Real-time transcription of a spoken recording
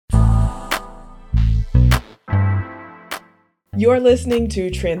You're listening to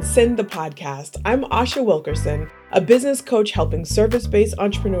Transcend the Podcast. I'm Asha Wilkerson, a business coach helping service-based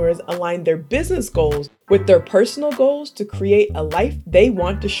entrepreneurs align their business goals with their personal goals to create a life they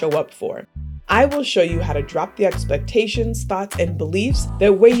want to show up for. I will show you how to drop the expectations, thoughts, and beliefs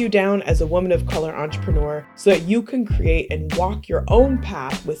that weigh you down as a woman of color entrepreneur so that you can create and walk your own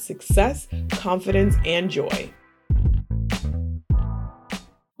path with success, confidence, and joy.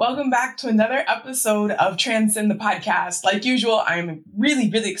 Welcome back to another episode of Transcend the Podcast. Like usual, I'm really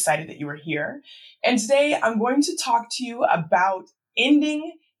excited that you are here. And today I'm going to talk to you about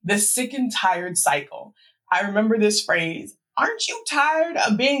ending the sick and tired cycle. I remember this phrase, aren't you tired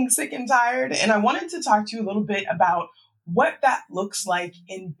of being sick and tired? And I wanted to talk to you a little bit about what that looks like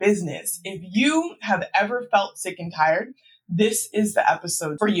in business. If you have ever felt sick and tired, this is the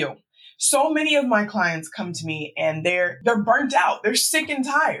episode for you. So many of my clients come to me and they're burnt out. They're sick and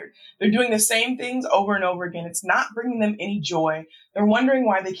tired. They're doing the same things over and over again. It's not bringing them any joy. They're wondering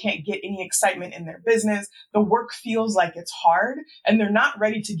why they can't get any excitement in their business. The work feels like it's hard and they're not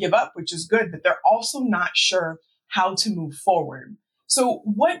ready to give up, which is good, but they're also not sure how to move forward. So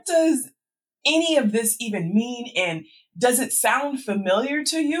what does any of this even mean? And does it sound familiar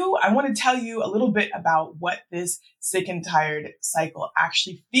to you? I want to tell you a little bit about what this sick and tired cycle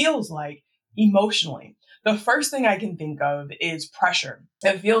actually feels like emotionally. The first thing I can think of is pressure.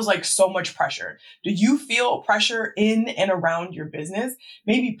 It feels like so much pressure. Do you feel pressure in and around your business?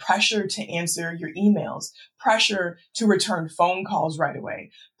 Maybe pressure to answer your emails, pressure to return phone calls right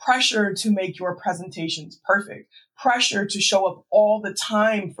away, pressure to make your presentations perfect, pressure to show up all the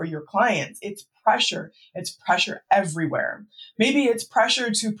time for your clients. It's pressure. It's pressure everywhere. Maybe it's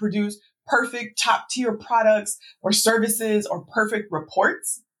pressure to produce perfect top tier products or services or perfect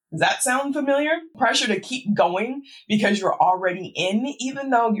reports. Does that sound familiar? Pressure to keep going because you're already in, even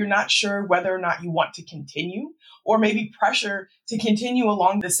though you're not sure whether or not you want to continue, or maybe pressure to continue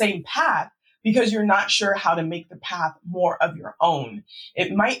along the same path because you're not sure how to make the path more of your own.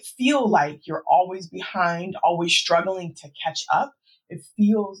 It might feel like you're always behind, always struggling to catch up. It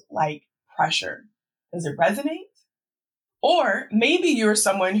feels like pressure. Does it resonate? Or maybe you're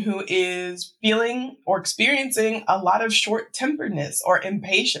someone who is feeling or experiencing a lot of short-temperedness or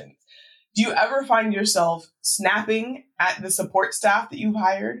impatience. Do you ever find yourself snapping at the support staff that you've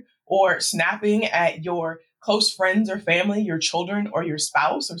hired, or snapping at your close friends or family, your children or your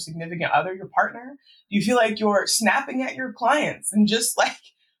spouse or significant other, your partner? Do you feel like you're snapping at your clients and just like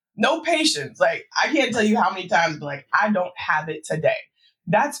no patience? Like, I can't tell you how many times I'm like, I don't have it today.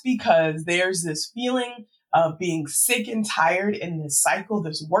 That's because there's this feeling of being sick and tired in this cycle,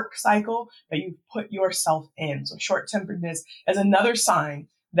 this work cycle that you've put yourself in. So short-temperedness is another sign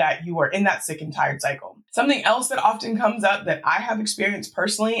that you are in that sick and tired cycle. Something else that often comes up that I have experienced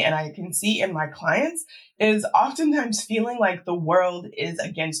personally and I can see in my clients is oftentimes feeling like the world is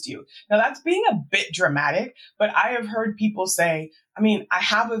against you. Now that's being a bit dramatic, but I have heard people say, I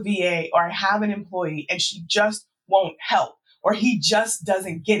have a VA or I have an employee and she just won't help, or he just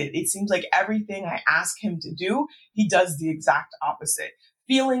doesn't get it. It seems like everything I ask him to do, he does the exact opposite.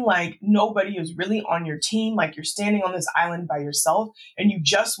 Feeling like nobody is really on your team, like you're standing on this island by yourself and you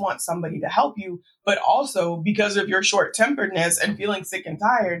just want somebody to help you. But also because of your short-temperedness and feeling sick and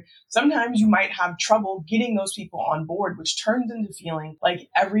tired, sometimes you might have trouble getting those people on board, which turns into feeling like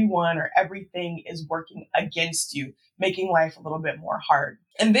everyone or everything is working against you, making life a little bit more hard.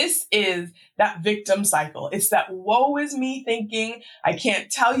 And this is that victim cycle. It's that woe is me thinking. I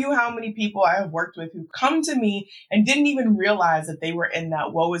can't tell you how many people I have worked with who come to me and didn't even realize that they were in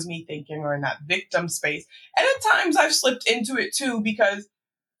that woe is me thinking or in that victim space. And at times I've slipped into it too because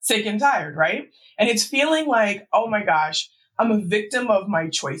sick and tired, right? And it's feeling like, oh my gosh, I'm a victim of my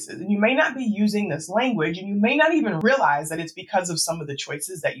choices. And you may not be using this language and you may not even realize that it's because of some of the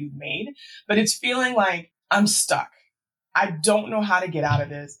choices that you've made, but it's feeling like I'm stuck. I don't know how to get out of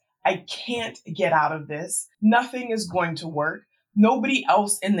this. I can't get out of this. Nothing is going to work. Nobody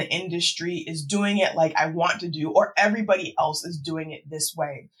else in the industry is doing it like I want to do, or everybody else is doing it this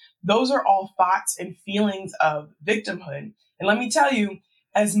way. Those are all thoughts and feelings of victimhood. And let me tell you,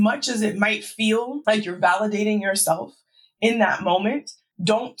 as much as it might feel like you're validating yourself in that moment,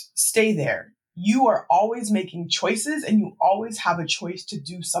 don't stay there. You are always making choices and you always have a choice to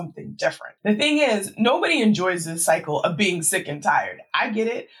do something different. The thing is, nobody enjoys this cycle of being sick and tired. I get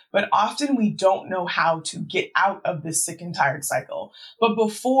it, but often we don't know how to get out of this sick and tired cycle. But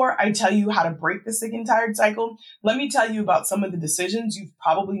before I tell you how to break the sick and tired cycle, let me tell you about some of the decisions you've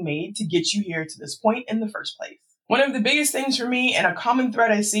probably made to get you here to this point in the first place. One of the biggest things for me and a common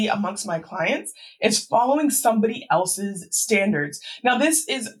thread I see amongst my clients is following somebody else's standards. Now, this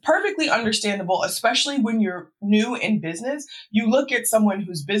is perfectly understandable, especially when you're new in business. You look at someone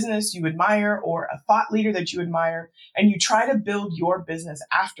whose business you admire or a thought leader that you admire, and you try to build your business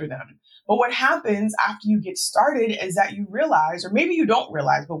after them. But what happens after you get started is that you realize, or maybe you don't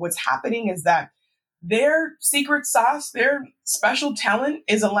realize, but what's happening is that their secret sauce, their special talent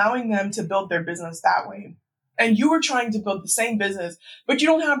is allowing them to build their business that way. And you are trying to build the same business, but you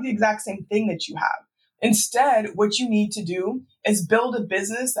don't have the exact same thing that you have. Instead, what you need to do is build a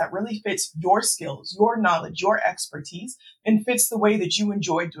business that really fits your skills, your knowledge, your expertise, and fits the way that you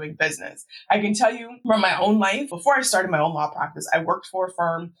enjoy doing business. I can tell you from my own life, before I started my own law practice, I worked for a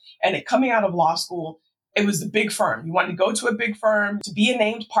firm, and coming out of law school, it was the big firm. You wanted to go to a big firm to be a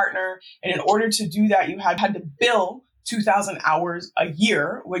named partner. And in order to do that, you had to bill 2,000 hours a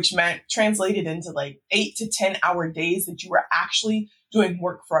year, which meant translated into like 8 to 10 hour days that you were actually doing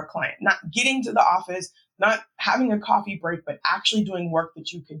work for a client, not getting to the office, not having a coffee break, but actually doing work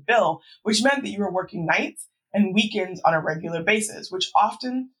that you could bill, which meant that you were working nights and weekends on a regular basis, which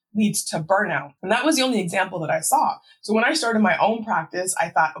often leads to burnout. And that was the only example that I saw. So when I started my own practice, I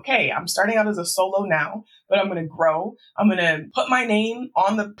thought, okay, I'm starting out as a solo now, but I'm going to grow. I'm going to put my name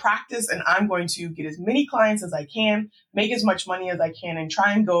on the practice, and I'm going to get as many clients as I can, make as much money as I can, and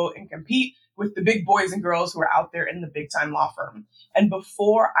try and go and compete with the big boys and girls who are out there in the big time law firm. And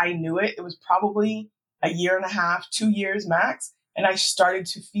before I knew it, it was probably a year and a half, 2 years max. And I started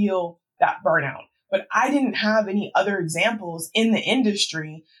to feel that burnout. But I didn't have any other examples in the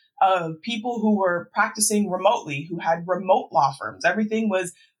industry of people who were practicing remotely, who had remote law firms. Everything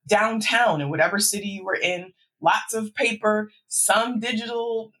was downtown in whatever city you were in, lots of paper, some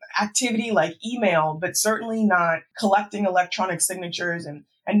digital activity like email, but certainly not collecting electronic signatures and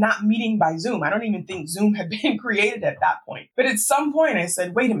not meeting by Zoom. I don't even think Zoom had been created at that point. But at some point I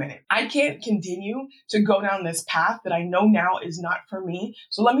said, wait a minute, I can't continue to go down this path that I know now is not for me.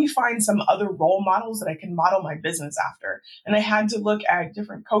 So let me find some other role models that I can model my business after. And I had to look at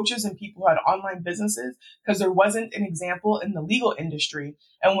different coaches and people who had online businesses because there wasn't an example in the legal industry.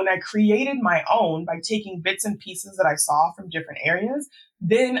 And when I created my own by taking bits and pieces that I saw from different areas,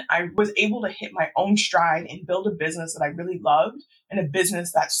 then I was able to hit my own stride and build a business that I really loved and a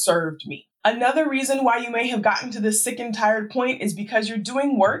business that served me. Another reason why you may have gotten to this sick and tired point is because you're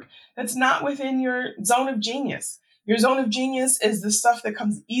doing work that's not within your zone of genius. Your zone of genius is the stuff that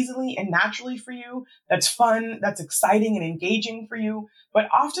comes easily and naturally for you, that's fun, that's exciting and engaging for you. But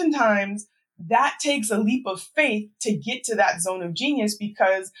oftentimes, that takes a leap of faith to get to that zone of genius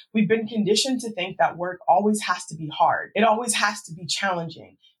because we've been conditioned to think that work always has to be hard. It always has to be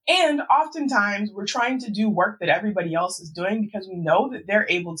challenging. And oftentimes we're trying to do work that everybody else is doing because we know that they're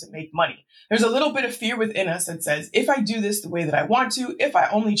able to make money. There's a little bit of fear within us that says, if I do this the way that I want to, if I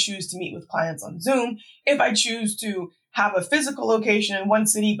only choose to meet with clients on Zoom, if I choose to have a physical location in one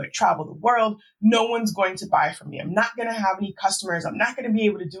city but travel the world, no one's going to buy from me. I'm not going to have any customers. I'm not going to be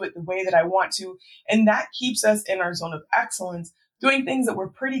able to do it the way that I want to. And that keeps us in our zone of excellence, doing things that we're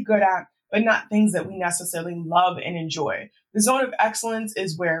pretty good at, but not things that we necessarily love and enjoy. The zone of excellence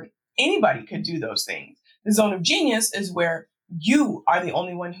is where anybody could do those things. The zone of genius is where you are the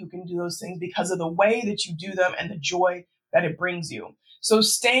only one who can do those things because of the way that you do them and the joy that it brings you. So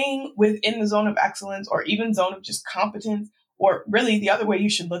staying within the zone of excellence or even zone of just competence, or really the other way you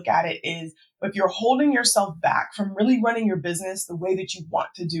should look at it is if you're holding yourself back from really running your business the way that you want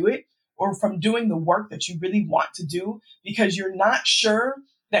to do it, or from doing the work that you really want to do because you're not sure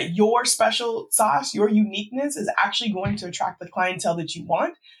that your special sauce, your uniqueness is actually going to attract the clientele that you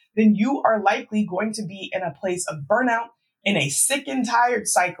want, then you are likely going to be in a place of burnout, in a sick and tired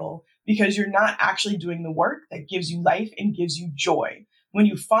cycle, because you're not actually doing the work that gives you life and gives you joy. When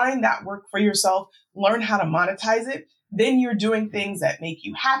you find that work for yourself, learn how to monetize it, then you're doing things that make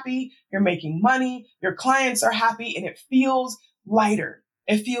you happy, you're making money, your clients are happy, and it feels lighter.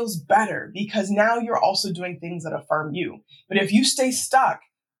 It feels better because now you're also doing things that affirm you. But if you stay stuck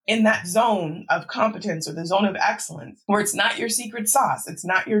in that zone of competence or the zone of excellence, where it's not your secret sauce, it's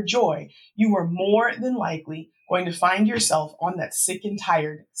not your joy, you are more than likely going to find yourself on that sick and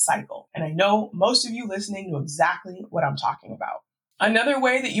tired cycle. And I know most of you listening know exactly what I'm talking about. Another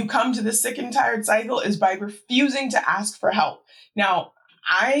way that you come to the sick and tired cycle is by refusing to ask for help. Now,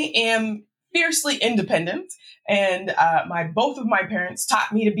 I am fiercely independent, and both of my parents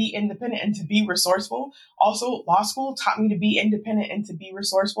taught me to be independent and to be resourceful. Also, law school taught me to be independent and to be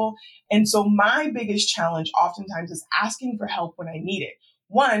resourceful. And so my biggest challenge oftentimes is asking for help when I need it.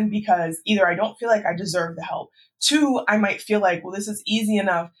 One, because either I don't feel like I deserve the help. Two, I might feel like, well, this is easy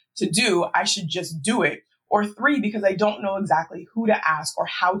enough to do. I should just do it. or 3 because I don't know exactly who to ask or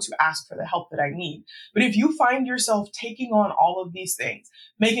how to ask for the help that I need. But if you find yourself taking on all of these things,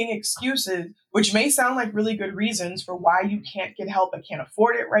 making excuses, which may sound like really good reasons for why you can't get help, I can't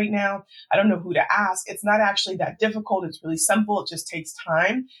afford it right now, I don't know who to ask, it's not actually that difficult, it's really simple, it just takes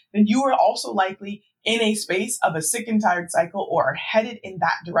time, then you are also likely in a space of a sick and tired cycle or are headed in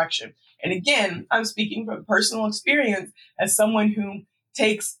that direction. And again, I'm speaking from personal experience as someone who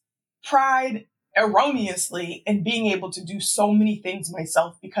takes pride erroneously in being able to do so many things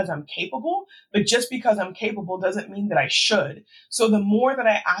myself because I'm capable, but just because I'm capable doesn't mean that I should. So the more that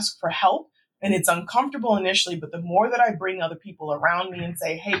I ask for help, and it's uncomfortable initially, but the more that I bring other people around me and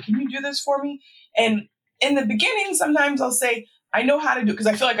say, hey, can you do this for me? And in the beginning, sometimes I'll say, I know how to do it because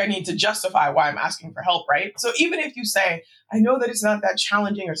I feel like I need to justify why I'm asking for help, right? So even if you say, I know that it's not that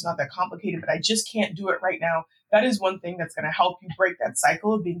challenging or it's not that complicated, but I just can't do it right now, that is one thing that's going to help you break that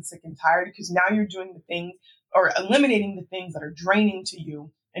cycle of being sick and tired, because now you're doing the things or eliminating the things that are draining to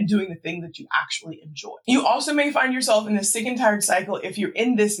you and doing the thing that you actually enjoy. You also may find yourself in this sick and tired cycle if you're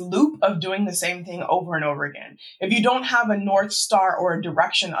in this loop of doing the same thing over and over again. If you don't have a North Star or a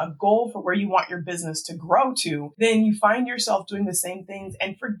direction, a goal for where you want your business to grow to, then you find yourself doing the same things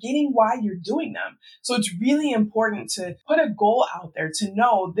and forgetting why you're doing them. So it's really important to put a goal out there to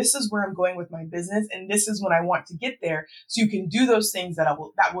know this is where I'm going with my business and this is when I want to get there, so you can do those things that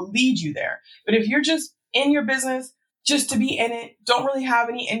will lead you there. But if you're just in your business just to be in it, don't really have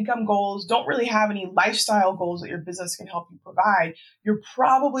any income goals, don't really have any lifestyle goals that your business can help you provide, you're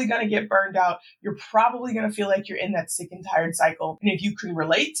probably going to get burned out. You're probably going to feel like you're in that sick and tired cycle. And if you can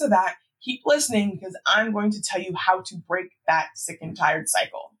relate to that, keep listening, because I'm going to tell you how to break that sick and tired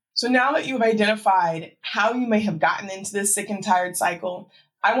cycle. So now that you've identified how you may have gotten into this sick and tired cycle,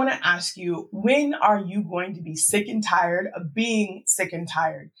 I want to ask you, when are you going to be sick and tired of being sick and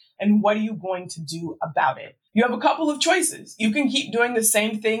tired? And what are you going to do about it? You have a couple of choices. You can keep doing the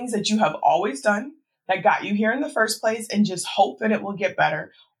same things that you have always done that got you here in the first place and just hope that it will get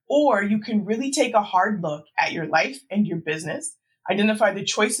better. Or you can really take a hard look at your life and your business, identify the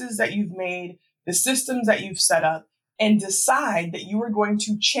choices that you've made, the systems that you've set up, and decide that you are going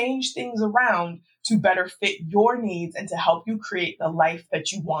to change things around to better fit your needs and to help you create the life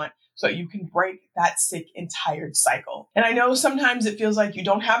that you want, so that you can break that sick and tired cycle. And I know sometimes it feels like you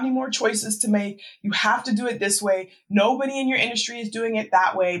don't have any more choices to make. You have to do it this way. Nobody in your industry is doing it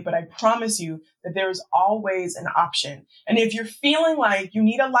that way, but I promise you that there is always an option. And if you're feeling like you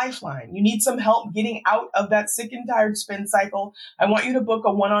need a lifeline, you need some help getting out of that sick and tired spin cycle, I want you to book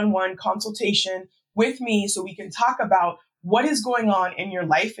a one-on-one consultation with me so we can talk about what is going on in your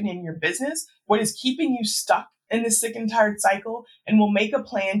life and in your business, what is keeping you stuck in the sick and tired cycle, and we'll make a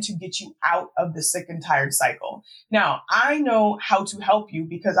plan to get you out of the sick and tired cycle. Now, I know how to help you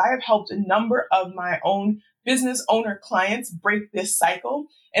because I have helped a number of my own business owner clients break this cycle,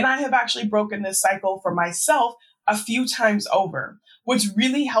 and I have actually broken this cycle for myself a few times over. What's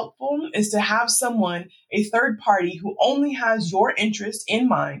really helpful is to have someone, a third party, who only has your interest in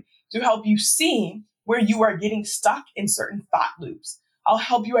mind to help you see where you are getting stuck in certain thought loops. I'll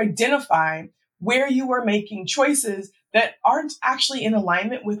help you identify where you are making choices that aren't actually in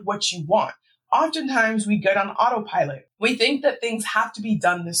alignment with what you want. Oftentimes we get on autopilot. We think that things have to be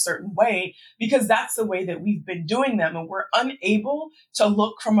done this certain way because that's the way that we've been doing them, and we're unable to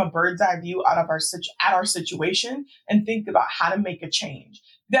look from a bird's eye view at our situation and think about how to make a change.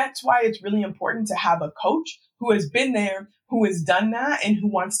 That's why it's really important to have a coach who has been there, who has done that, and who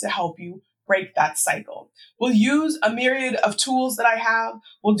wants to help you break that cycle. We'll use a myriad of tools that I have.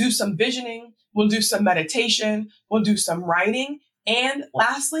 We'll do some visioning. We'll do some meditation. We'll do some writing. And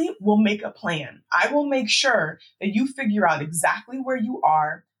lastly, we'll make a plan. I will make sure that you figure out exactly where you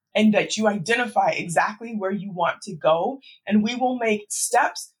are and that you identify exactly where you want to go. And we will make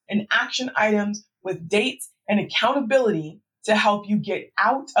steps and action items with dates and accountability to help you get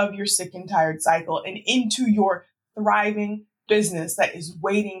out of your sick and tired cycle and into your thriving business that is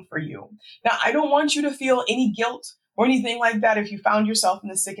waiting for you. Now, I don't want you to feel any guilt or anything like that if you found yourself in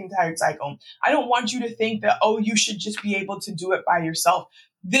the sick and tired cycle. I don't want you to think that, oh, you should just be able to do it by yourself.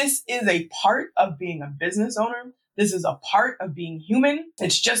 This is a part of being a business owner. This is a part of being human.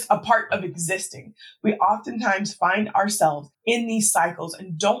 It's just a part of existing. We oftentimes find ourselves in these cycles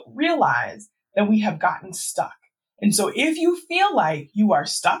and don't realize that we have gotten stuck. And so if you feel like you are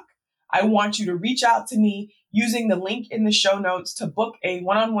stuck, I want you to reach out to me using the link in the show notes to book a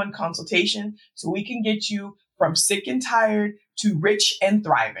one-on-one consultation so we can get you from sick and tired to rich and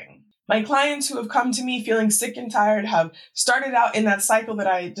thriving. My clients who have come to me feeling sick and tired have started out in that cycle that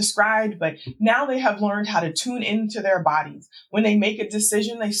I described, but now they have learned how to tune into their bodies. When they make a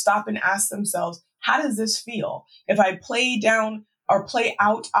decision, they stop and ask themselves, how does this feel? If I play down or play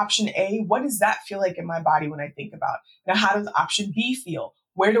out option A, what does that feel like in my body when I think about it? Now, how does option B feel?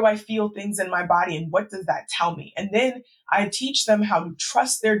 Where do I feel things in my body and what does that tell me? And then I teach them how to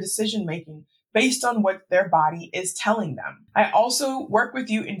trust their decision making based on what their body is telling them. I also work with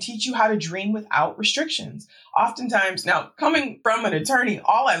you and teach you how to dream without restrictions. Oftentimes, now coming from an attorney,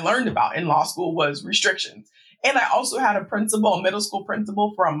 all I learned about in law school was restrictions. And I also had a middle school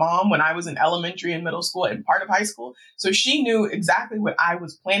principal for a mom when I was in elementary and middle school and part of high school. So she knew exactly what I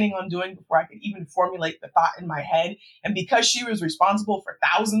was planning on doing before I could even formulate the thought in my head. And because she was responsible for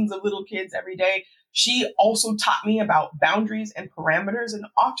thousands of little kids every day, she also taught me about boundaries and parameters. And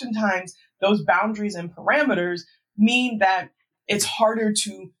oftentimes those boundaries and parameters mean that it's harder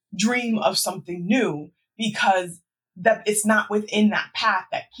to dream of something new because that it's not within that path,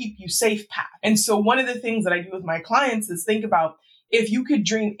 that keep you safe path. And so one of the things that I do with my clients is think about if you could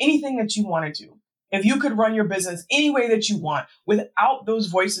dream anything that you wanted to, if you could run your business any way that you want without those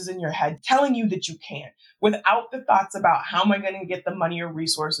voices in your head telling you that you can't, without the thoughts about how am I going to get the money or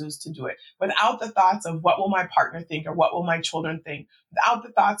resources to do it, without the thoughts of what will my partner think or what will my children think, without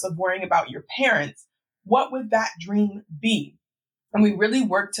the thoughts of worrying about your parents, what would that dream be? And we really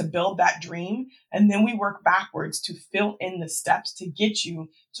work to build that dream. And then we work backwards to fill in the steps to get you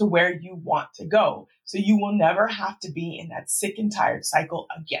to where you want to go. So you will never have to be in that sick and tired cycle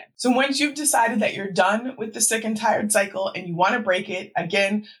again. So once you've decided that you're done with the sick and tired cycle and you want to break it,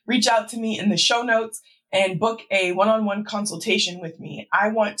 again, reach out to me in the show notes and book a one-on-one consultation with me.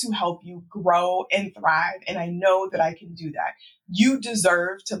 I want to help you grow and thrive. And I know that I can do that. You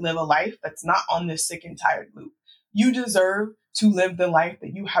deserve to live a life that's not on this sick and tired loop. You deserve to live the life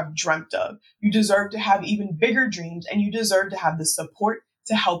that you have dreamt of. You deserve to have even bigger dreams, and you deserve to have the support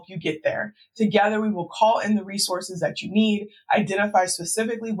to help you get there. Together, we will call in the resources that you need, identify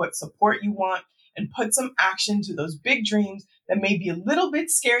specifically what support you want, and put some action to those big dreams that may be a little bit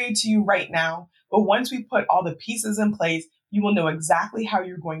scary to you right now. But once we put all the pieces in place, you will know exactly how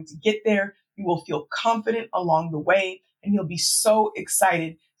you're going to get there. You will feel confident along the way, and you'll be so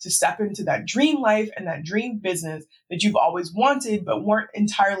excited to step into that dream life and that dream business that you've always wanted, but weren't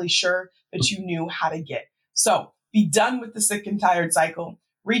entirely sure that you knew how to get. So be done with the sick and tired cycle.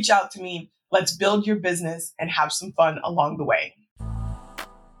 Reach out to me. Let's build your business and have some fun along the way.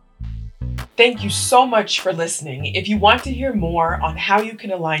 Thank you so much for listening. If you want to hear more on how you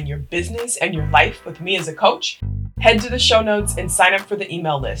can align your business and your life with me as a coach, head to the show notes and sign up for the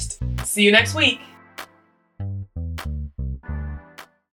email list. See you next week.